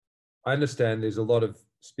I understand there's a lot of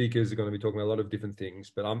speakers are going to be talking about a lot of different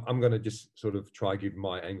things, but I'm going to just sort of try give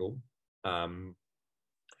my angle. Um,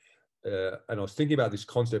 and I was thinking about this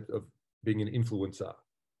concept of being an influencer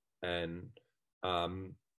and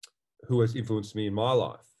um, who has influenced me in my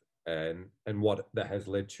life and what that has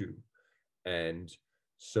led to. And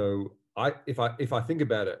so if I think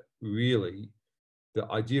about it, really, the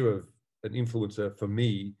idea of an influencer for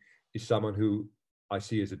me is someone who I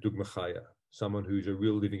see as a dugma chaya, someone who's a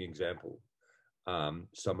real living example,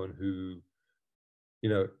 someone who,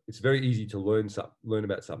 it's very easy to learn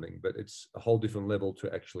about something, but it's a whole different level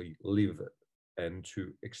to actually live it and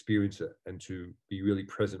to experience it and to be really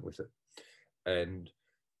present with it. And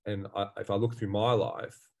if I look through my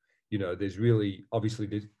life, there's really obviously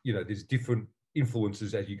there's different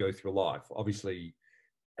influences as you go through life. Obviously,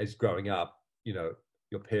 as growing up,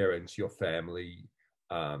 your parents, your family,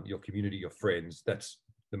 your community, your friends, that's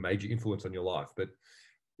the major influence on your life. But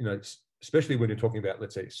especially when you're talking about,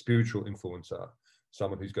 let's say, spiritual influencer,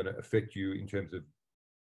 someone who's going to affect you in terms of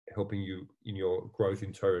helping you in your growth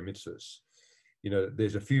in Torah mitzvahs.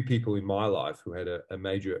 There's a few people in my life who had a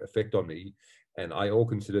major effect on me, and I all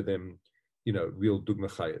consider them, real dugma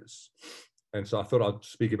chayas. And so I thought I'd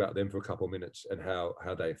speak about them for a couple of minutes and how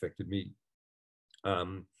they affected me.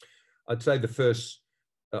 I'd say the first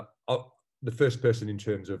person in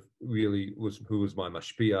terms of really who was my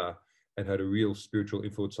mashpia and had a real spiritual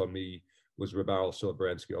influence on me was Rebbe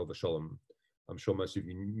Sobransky Oliver Shalom. I'm sure most of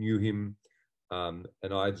you knew him, and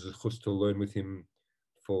I had the chus to learn with him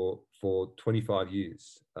for 25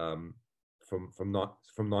 years, from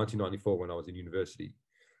 1994 when I was in university,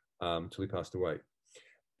 till he passed away.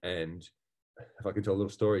 And if I can tell a little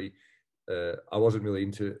story, I wasn't really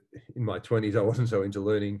in my 20s. I wasn't so into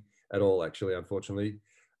learning at all, actually, unfortunately.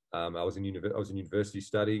 I was in university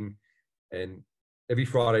studying, and every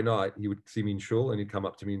Friday night he would see me in shul and he'd come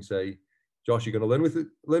up to me and say, "Josh, you're going to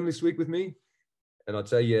learn this week with me?" And I'd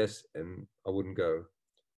say yes, and I wouldn't go.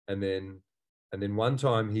 And then one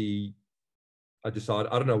time I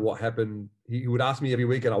decided, I don't know what happened. He would ask me every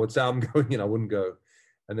week and I would say I'm going and I wouldn't go.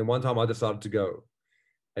 And then one time I decided to go.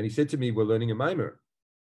 And he said to me, "We're learning a Maimer."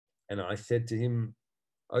 And I said to him,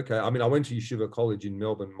 "Okay." I mean, I went to Yeshiva College in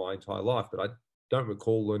Melbourne my entire life, but I don't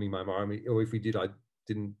recall learning Maimer. I mean, or if we did, I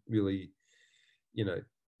didn't really,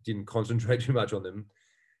 didn't concentrate too much on them.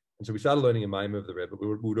 And so we started learning a Maimer of the Rebbe. We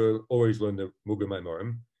would always learn the Muga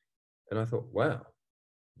Maimerim. And I thought, wow,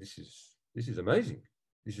 this is amazing.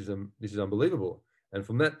 This is unbelievable. And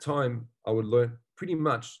from that time, I would learn pretty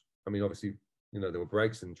much. I mean, obviously, there were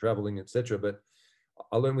breaks and traveling, etc. But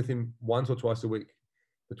I learned with him once or twice a week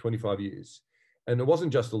for 25 years. And it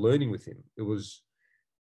wasn't just the learning with him. It was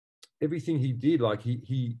everything he did. Like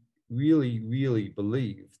he really, really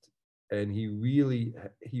believed, and it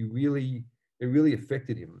really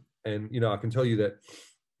affected him. And I can tell you that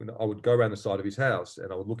when I would go around the side of his house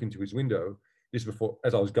and I would look into his window, this before,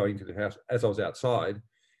 as I was going to the house, as I was outside,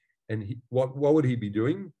 and what would he be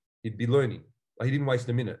doing? He'd be learning. Like, he didn't waste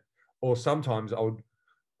a minute. Or sometimes I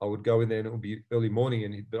would go in there and it would be early morning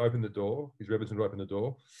and he'd open the door. His Rebbe would open the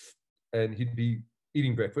door, and he'd be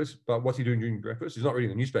eating breakfast. But what's he doing during breakfast? He's not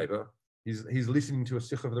reading the newspaper. He's listening to a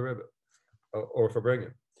sikh of the Rebbe or a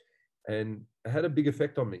farbrengen, and it had a big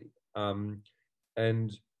effect on me.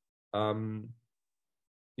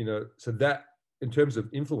 So that, in terms of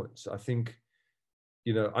influence, I think,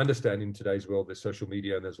 I understand in today's world there's social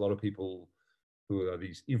media and there's a lot of people who are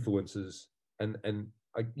these influencers, and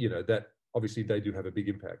that obviously they do have a big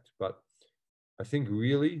impact. But I think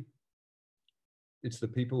really it's the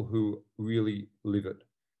people who really live it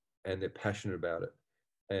and they're passionate about it,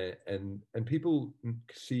 and people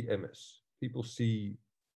see Emes, people see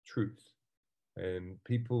truth, and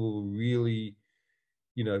people really,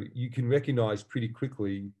 you can recognize pretty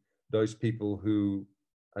quickly those people who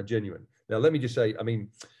are genuine. Now, let me just say, I mean,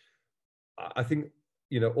 I think,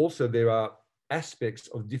 also there are aspects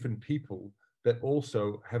of different people that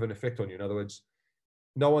also have an effect on you. In other words,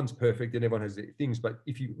 no one's perfect and everyone has their things, but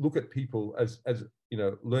if you look at people as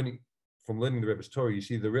learning the Rebbe's Torah, you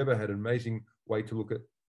see the Rebbe had an amazing way to look at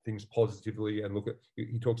things positively and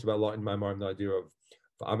he talks about a lot in Maimar, the idea of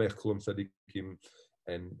Amech Kulum Sadikim,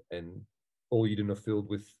 and all you are filled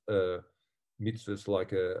with mitzvahs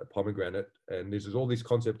like a pomegranate. And there's all this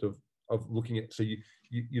concept of looking at, so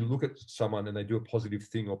you look at someone and they do a positive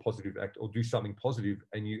thing or positive act or do something positive,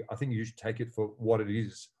 and I think you should take it for what it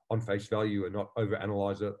is on face value and not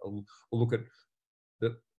overanalyze it or look at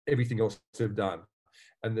everything else they've done.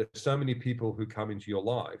 And there's so many people who come into your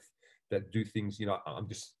life that do things, I'm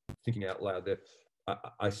just thinking out loud that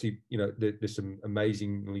I see, there's some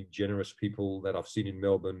amazingly generous people that I've seen in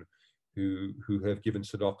Melbourne who have given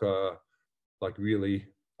tzedakah, like really,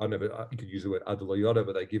 I don't know, you could use the word adalayada,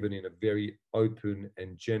 but they give it in a very open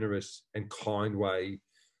and generous and kind way.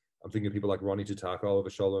 I'm thinking of people like Ronnie Tataka, Oliver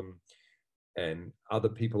Sholem, and other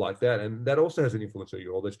people like that. And that also has an influence on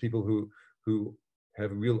you. All those people who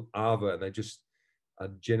have a real ava, and they just are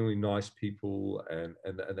genuinely nice people, and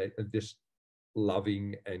they are just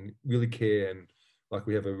loving and really care. And like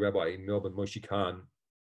we have a rabbi in Melbourne, Moshe Khan,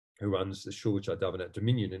 who runs the shul which I daven at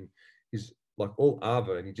Dominion, and he's like all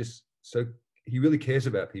ava, and he really cares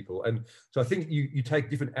about people. And so I think you take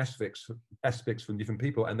different aspects from different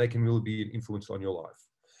people, and they can really be an influence on your life.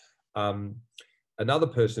 Another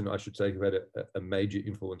person, I should say, who had a major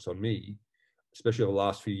influence on me, especially over the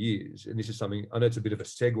last few years, and this is something, I know it's a bit of a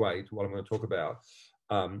segue to what I'm going to talk about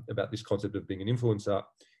this concept of being an influencer,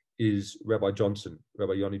 is Rabbi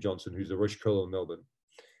Yoni Johnson, who's the Rosh Kollel in Melbourne.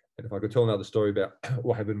 And if I could tell another story about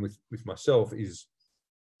what happened with myself, is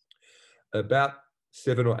about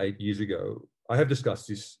 7 or 8 years ago. I have discussed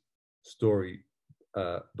this story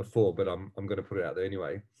before, but I'm going to put it out there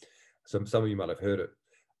anyway. Some of you might have heard it.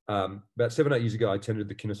 About 7 or 8 years ago, I attended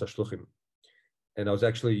the Kinus HaShluchim, and I was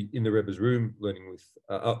actually in the Rebbe's room learning with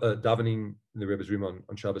davening in the Rebbe's room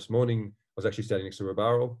on Shabbos morning. I was actually standing next to Rebbe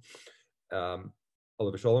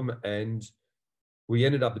Oliver Sholem, and we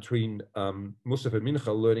ended up between Musaf and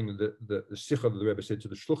Mincha learning the Sikha that the Rebbe said to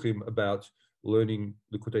the Shluchim about learning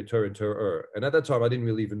the Likutei Torah and Torah. And at that time, I didn't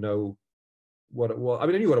really even know what it was. I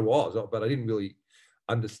mean, I knew what it was, but I didn't really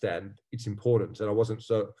understand its importance. And I wasn't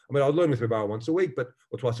I'd learn with Rebbe once a week,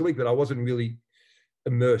 or twice a week, but I wasn't really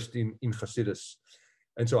immersed in Chassidus.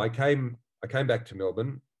 And so I came back to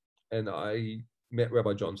Melbourne, and I met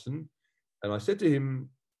Rabbi Johnson, and I said to him,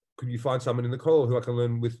 could you find someone in the Kollel who I can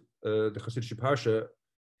learn with the Chassidus Parsha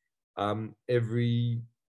every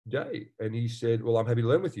day? And he said, well, I'm happy to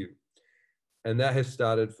learn with you. And that has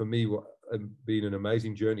started for me been an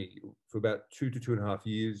amazing journey. For about 2 to 2.5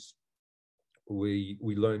 years, we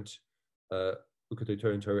learned Likutei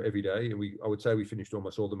Torah and Torah every day, and I would say we finished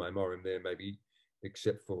almost all the Maimorim there, maybe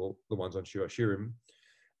except for the ones on Shir HaShirim.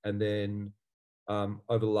 And then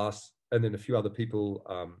and then a few other people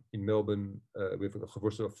in Melbourne. We have a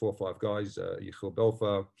chavrusa of 4 or 5 guys, Yichil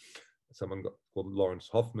Belfa, someone called Lawrence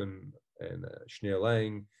Hoffman, and Shneir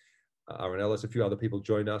Lang, Aaron Ellis, a few other people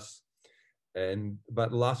joined us. And about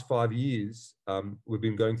the last 5 years, we've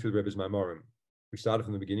been going through the Rebbe's Maimorim. We started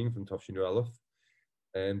from the beginning, from Tov Shin Aleph,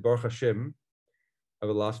 and Baruch Hashem,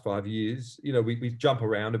 over the last 5 years, we jump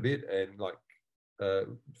around a bit and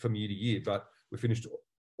from year to year, but we finished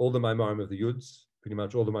all the Maimorim of the Yuds, pretty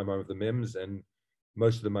much all the Maimorim of the Mems, and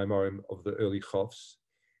most of the Maimorim of the early Chofs.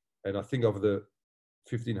 And I think of the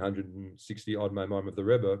 1,560 odd Maimorim of the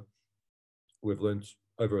Rebbe, we've learned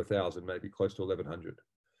over 1,000, maybe close to 1,100.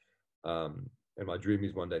 And my dream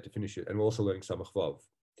is one day to finish it. And we're also learning Samach Vav.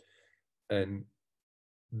 And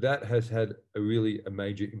that has had a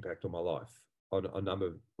major impact on my life on a number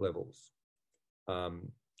of levels.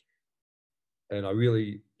 And I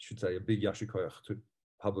really should say a big Yashar Koach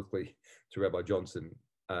publicly to Rabbi Johnson,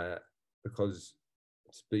 because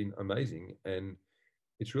it's been amazing. And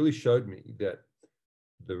it's really showed me that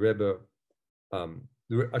the Rebbe,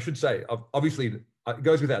 I should say, obviously, it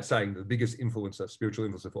goes without saying, the biggest influencer, spiritual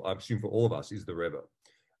influencer, I assume for all of us, is the Rebbe.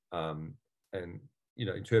 And,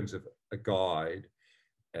 in terms of a guide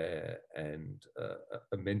and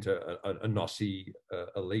a mentor, a Nossi,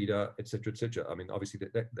 a leader, etc., etc. I mean, obviously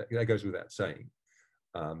that goes without saying.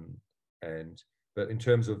 But in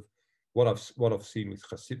terms of what I've seen with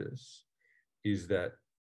Chassidus, is that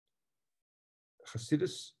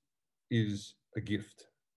Chassidus is a gift.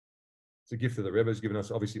 It's a gift that the Rebbe has given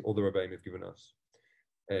us. Obviously, all the Rebbeim have given us,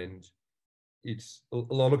 and it's a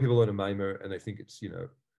lot of people learn a Maimer and they think it's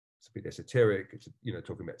it's a bit esoteric. It's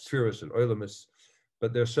talking about Sfiros and Olamus,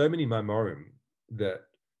 but there are so many Maimarim that,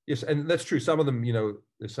 yes, and that's true. Some of them,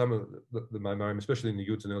 there's some of the Maimarim, especially in the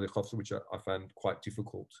Yuds and early Chofs, which I found quite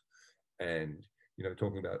difficult, and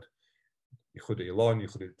talking about Yichudei Elon,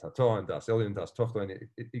 Yichudei Tata, and Das Elyon, Das Tochta, and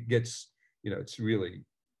it gets, it's really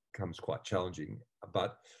becomes quite challenging.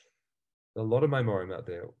 But a lot of Maimarim out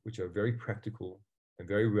there which are very practical and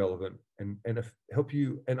very relevant and help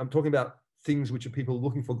you. And I'm talking about things which are people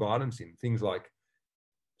looking for guidance in, things like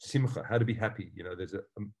simcha, how to be happy. There's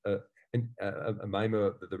a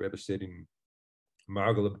Maimah that the Rebbe said in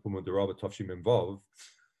Margal B'Pumadarava Tovshim Memvov.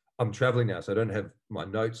 I'm traveling now, so I don't have my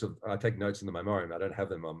notes. I take notes in the Maimorim. I don't have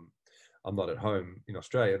them. I'm not at home in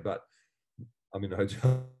Australia, but I'm in a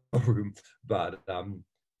hotel room. But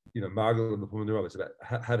Margal B'Pumadarava, it's about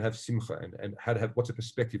how to have simcha and how to have, what's a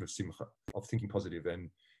perspective of simcha, of thinking positive. And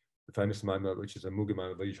the famous Maimah, which is a Muga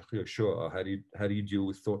Maimah, sure, how do you deal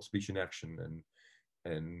with thought, speech, and action,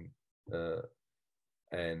 and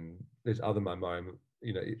there's other Maimah,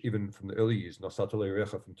 even from the early years, Nosat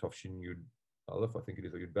Recha from Tovshin Yud Aleph, I think it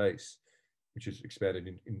is, or Yud Base, which is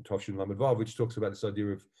expanded in Tovshin Lamed Vav, which talks about this idea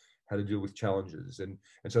of how to deal with challenges, and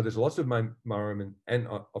so there's lots of Maimah and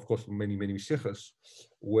of course many Sichos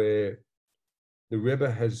where the Rebbe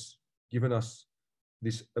has given us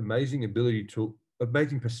this amazing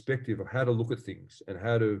perspective of how to look at things and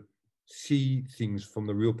how to see things from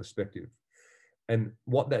the real perspective. And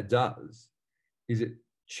what that does is it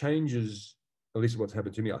changes, at least what's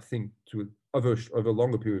happened to me, I think, over a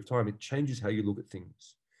longer period of time, it changes how you look at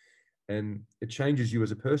things. And it changes you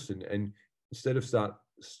as a person. And instead of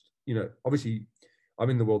obviously, I'm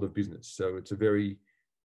in the world of business, so it's a very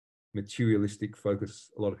materialistic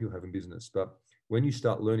focus a lot of people have in business. But when you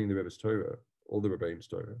start learning the Rebbe's Torah, all the Rebbeim's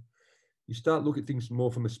Torah, you start looking at things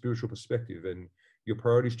more from a spiritual perspective, and your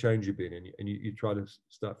priorities change a bit, and you try to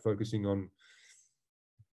start focusing on,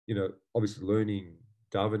 obviously learning,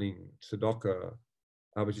 davening, tzedakah,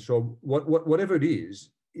 so whatever it is,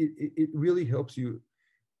 it really helps you,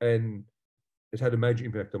 and it's had a major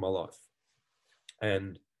impact on my life.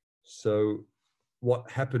 And so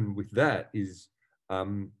what happened with that is I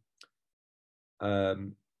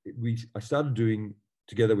started doing,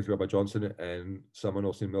 together with Rabbi Johnson and someone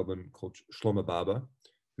else in Melbourne called Shlomo Barber,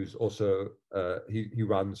 who's also, he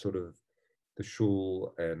runs sort of the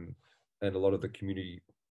shul and a lot of the community,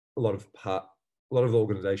 a lot of the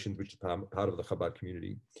organizations which are part of the Chabad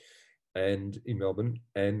community and in Melbourne.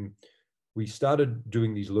 And we started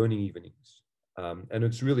doing these learning evenings. And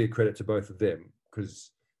it's really a credit to both of them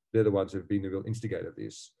because they're the ones who've been the real instigator of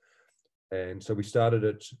this. And so we started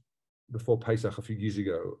it before Pesach a few years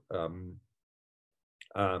ago.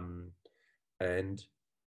 And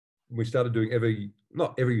we started doing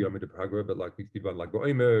not every Yom Kippur, but like we did one like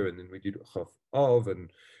Go'emer, and then we did Chof Av,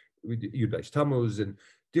 and we did Yud Beis Tammuz, and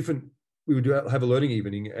we would have a learning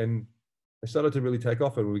evening, and it started to really take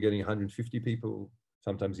off, and we were getting 150 people,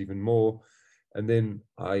 sometimes even more. And then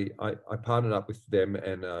I partnered up with them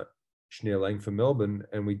and Shneir Lang from Melbourne,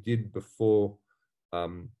 and we did before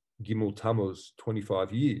Gimel Tammuz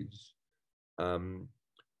 25 years.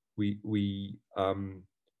 We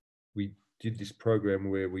did this program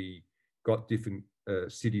where we got different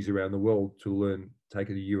cities around the world to take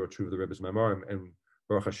a year or two of the Rebbe's Maimorim, and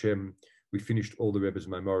Baruch Hashem, we finished all the Rebbe's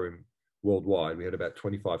Maimorim worldwide. We had about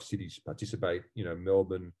 25 cities participate,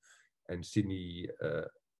 Melbourne and Sydney,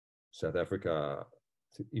 South Africa,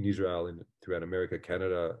 in Israel, throughout America,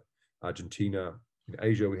 Canada, Argentina. In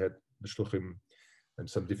Asia, we had the Shluchim and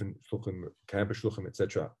some different Shluchim, campus Shluchim,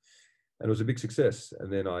 etc. And it was a big success.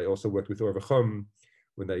 And then I also worked with Or V'Chom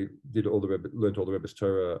when they learned all the Rebbe's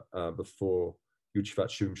Torah before Yud Shvat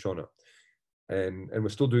Shivim Shona. And we're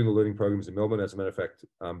still doing the learning programs in Melbourne. As a matter of fact,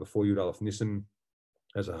 before Yud Aleph Nisan,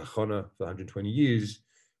 as a Hachana for 120 years,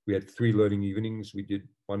 we had 3 learning evenings. We did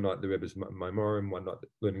one night the Rebbe's Maimorim, one night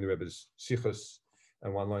learning the Rebbe's Sichos,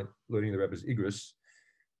 and one night learning the Rebbe's Igros.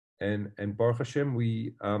 And Baruch Hashem,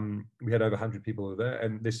 we had over 100 people over there,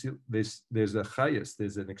 and there's a chayas,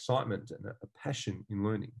 there's an excitement and a passion in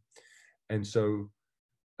learning. And so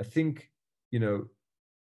I think a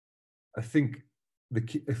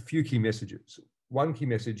few key messages. One key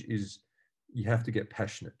message is you have to get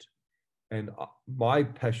passionate. And my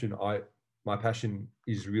passion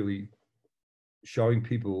is really showing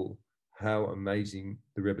people how amazing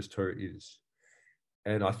the Rebbe's Torah is.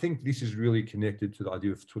 And I think this is really connected to the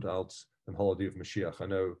idea of Tudalts and whole idea of Mashiach. I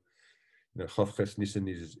know, Chof Ches Nisan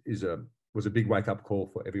was a big wake-up call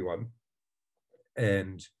for everyone.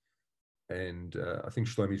 And I think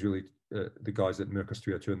Shlomi is really, the guys at Merkaz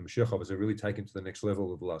 302 and Mashiach are really taken to the next level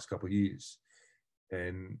over the last couple of years.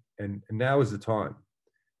 And now is the time.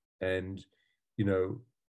 And,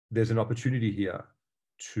 there's an opportunity here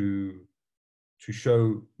to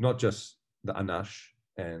show not just the Anash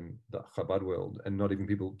and the Chabad world, and not even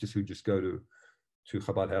people who just go to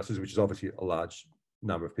Chabad houses, which is obviously a large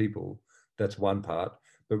number of people. That's one part,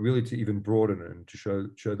 but really to even broaden it and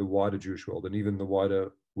to show the wider Jewish world and even the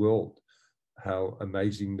wider world how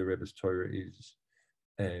amazing the Rebbe's Torah is,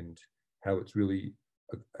 and how it's really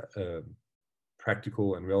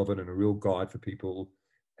practical and relevant and a real guide for people.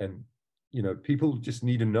 And people just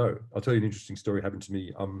need to know. I'll tell you an interesting story happened to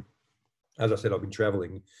me. As I said, I've been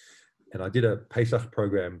traveling, and I did a Pesach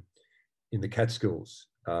program in the Catskills.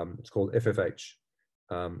 It's called FFH,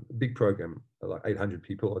 a big program, like 800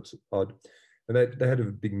 people. It's odd. And they had a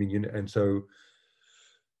big minyan. And so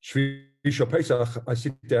Shvi Pesach, I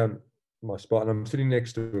sit down in my spot, and I'm sitting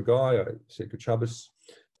next to a guy. I say good Shabbos,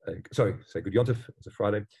 say good Yontif, it's a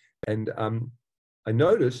Friday. And I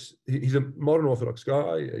notice he's a modern Orthodox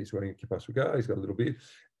guy. He's wearing a kippah sruga. He's got a little beard.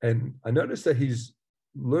 And I noticed that he's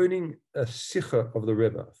learning a sikha of the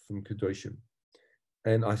Rebbe from Kedoshim.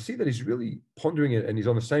 And I see that he's really pondering it, and he's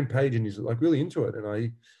on the same page, and he's like really into it.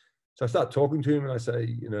 And so I start talking to him, and I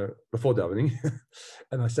say, before davening,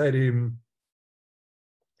 and I say to him,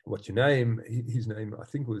 "What's your name?" His name, I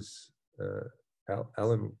think, was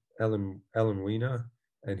Alan Wiener,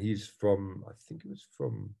 and he's from, I think it was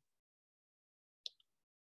from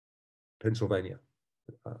Pennsylvania.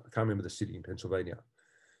 I can't remember the city in Pennsylvania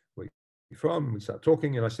where you're from. We start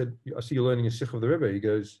talking, and I said, "I see you're learning a sikh of the Rebbe." He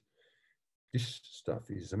goes, "This stuff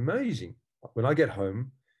is amazing. When I get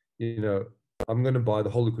home, I'm going to buy the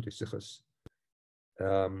whole Likutei Sichos."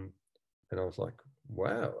 And I was like,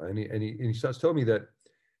 "Wow!" And he starts telling me that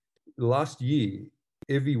last year,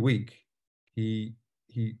 every week, I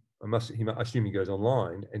assume he goes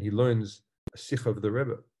online and he learns a sikh of the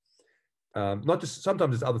Rebbe. Not just,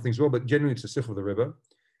 sometimes it's other things as well, but generally it's a sikh of the Rebbe.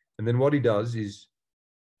 And then what he does is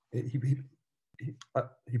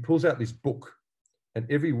he pulls out this book, and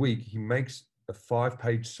every week he makes a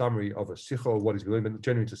 5-page summary of a sikha or what he's learned, but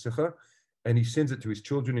generally it's a sikha, and he sends it to his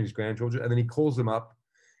children and his grandchildren, and then he calls them up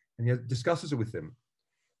and he discusses it with them.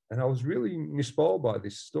 And I was really misspelled by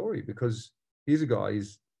this story, because here's a guy,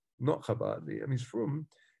 he's not Chabad,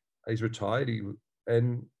 he's retired,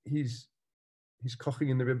 and he's koching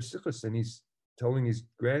in the Rebbe Sichos, and he's telling his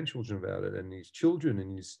grandchildren about it, and his children,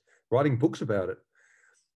 and he's writing books about it.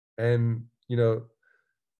 And,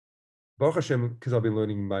 Baruch Hashem, because I've been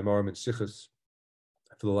learning Maimarim and Sichos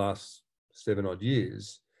for the last 7 odd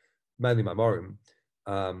years, mainly Maimarim,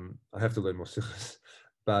 I have to learn more Sichos,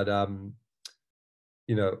 but,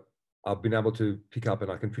 I've been able to pick up,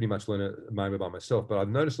 and I can pretty much learn a Maimar by myself. But I've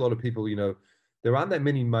noticed a lot of people, there aren't that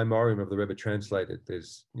many Maimarim of the Rebbe translated.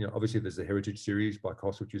 There's, obviously there's the Heritage series by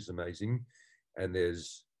Kos, which is amazing. And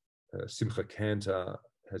there's Simcha Kantor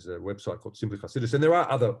has a website called Simply Chassidus. And there are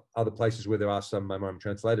other places where there are some Maimarim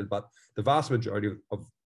translated, but the vast majority of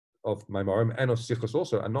Maimarim and of Sichos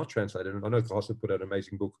also are not translated. And I know Kos put out an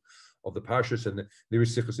amazing book of the Parashas, and there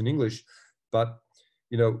is Sichos in English, but,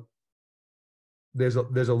 there's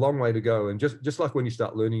a long way to go. And just like when you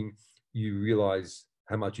start learning, you realize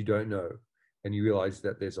how much you don't know. And you realize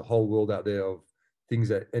that there's a whole world out there of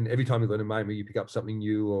things and every time you learn a Maimar, you pick up something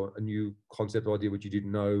new, or a new concept or idea which you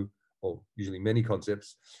didn't know, or usually many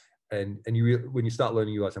concepts. And when you start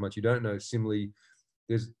learning, you realize how much you don't know. Similarly,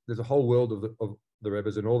 there's a whole world of the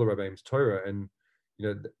Rebbes and all the Rebbeim's Torah, and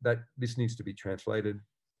that this needs to be translated,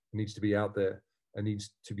 it needs to be out there, and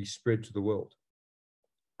needs to be spread to the world.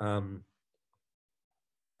 And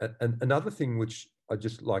another thing which I'd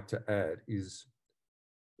just like to add is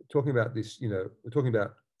talking about this, we're talking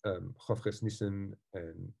about Chavches Nissen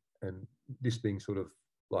and this being sort of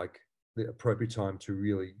like the appropriate time to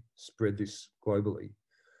really spread this globally.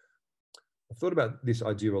 I've thought about this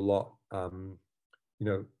idea a lot.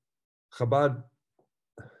 Chabad,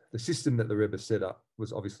 the system that the Rebbe set up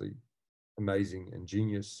was obviously amazing and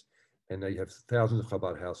genius. And now you have thousands of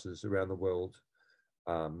Chabad houses around the world.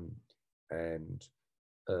 And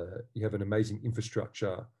you have an amazing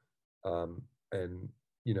infrastructure, and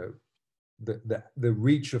the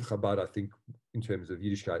reach of Chabad, I think, in terms of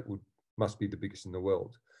Yiddishkeit, must be the biggest in the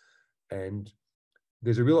world. And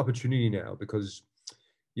there's a real opportunity now, because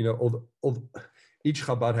each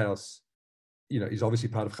Chabad house, is obviously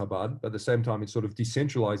part of Chabad, but at the same time, it's sort of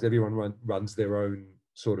decentralized. Everyone runs their own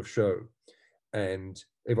sort of show, and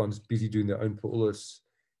everyone's busy doing their own pu'ulos.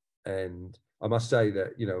 And I must say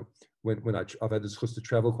that, when I've had the chance to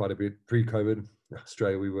travel quite a bit pre-COVID,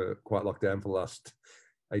 Australia, we were quite locked down for the last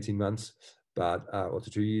 18 months, or to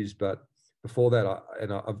 2 years. But before that,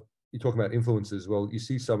 you talk about influences. Well, you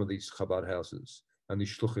see some of these Chabad houses and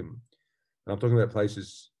these shluchim, and I'm talking about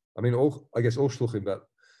places. I mean, all shluchim, but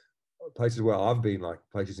places where I've been, like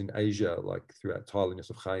places in Asia, like throughout Thailand,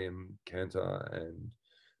 Yosef Chaim, Kantor, and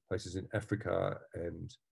places in Africa,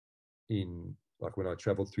 and in, like when I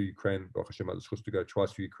traveled through Ukraine, Baruch Hashem, I was supposed to go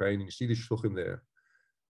twice through Ukraine, and you see the shluchim there,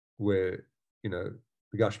 where, the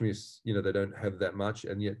Gashmis, they don't have that much,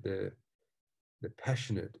 and yet they're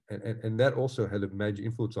passionate. And that also had a major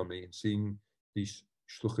influence on me in seeing these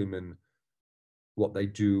shluchim and what they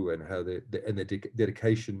do, and how their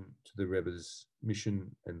dedication to the Rebbe's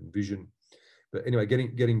mission and vision. But anyway,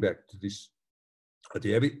 getting back to this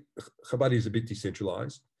idea, Chabad is a bit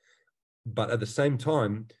decentralized, but at the same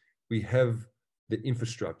time, we have the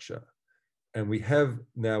infrastructure, and we have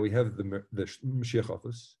the Mashiach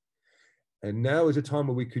office, and now is a time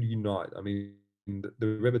where we could unite. I mean,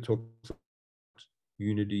 the Rebbe talks about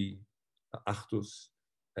unity, achdus,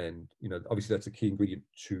 And obviously that's a key ingredient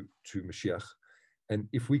to Mashiach. And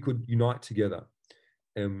if we could unite together,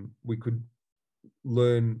 and we could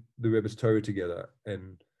learn the Rebbe's Torah together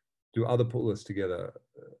and do other pu'ulos together,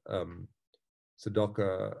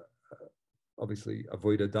 tzedakah, obviously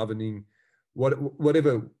avodah, davening,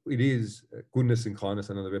 whatever it is, goodness and kindness.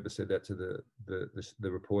 I know the Rebbe said that to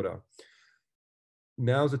the reporter.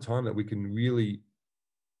 Now's the time that we can really,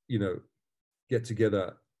 get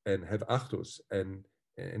together and have achdus and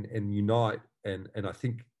unite. And I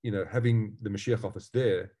think, having the Mashiach office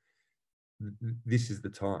there, this is the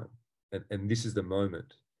time, and this is the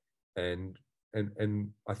moment, and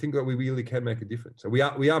I think that we really can make a difference. So we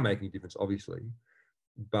are making a difference, obviously,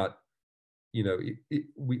 but we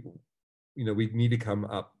need to come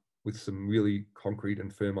up with some really concrete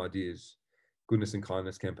and firm ideas, goodness and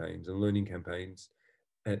kindness campaigns and learning campaigns,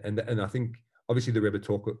 and I think obviously the Rebbe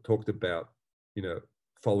talked about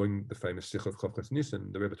following the famous Sikh of Chavkas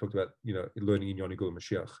Nissen. The Rebbe talked about learning in Yonigul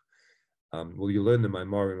Mashiach. Well, you learn the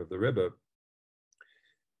Maimarim of the Rebbe.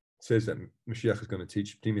 It says that Mashiach is going to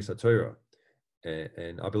teach Pnimis HaTorah,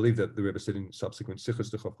 and I believe that the Rebbe said in subsequent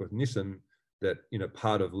Sikhos to Chavkas Nissen that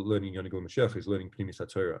part of learning Yonigul Mashiach is learning Pnimis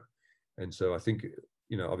HaTorah. And so I think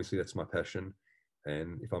obviously that's my passion,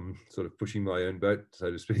 and if I'm sort of pushing my own boat,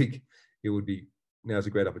 so to speak, it would be, now's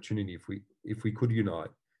a great opportunity if we could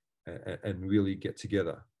unite and really get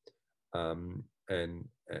together, and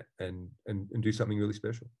do something really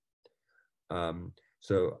special.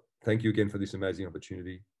 So thank you again for this amazing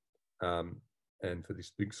opportunity, and for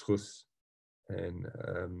this big schus, and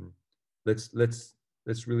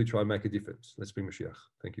let's really try and make a difference. Let's bring Mashiach.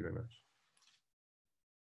 Thank you very much.